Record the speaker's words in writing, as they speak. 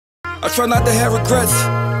I try not to have regrets,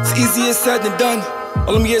 it's easier said than done.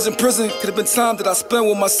 All them years in prison could have been time that I spent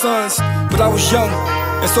with my sons. But I was young,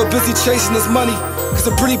 and so busy chasing this money. Cause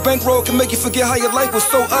a pretty bankroll can make you forget how your life was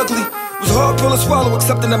so ugly. It was a hard pill to swallow,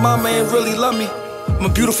 accepting that my man really loved me. I'm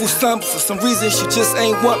a beautiful son, but for some reason she just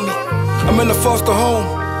ain't want me. I'm in a foster home,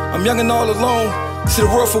 I'm young and all alone. See the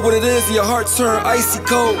world for what it is and your heart turn icy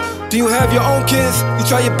cold. Do you have your own kids? You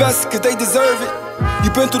try your best cause they deserve it.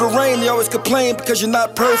 You've been through the rain, they always complain because you're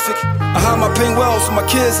not perfect. I hide my pain well so my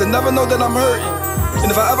kids will never know that I'm hurting.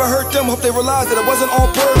 And if I ever hurt them, hope they realize that it wasn't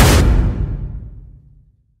on purpose.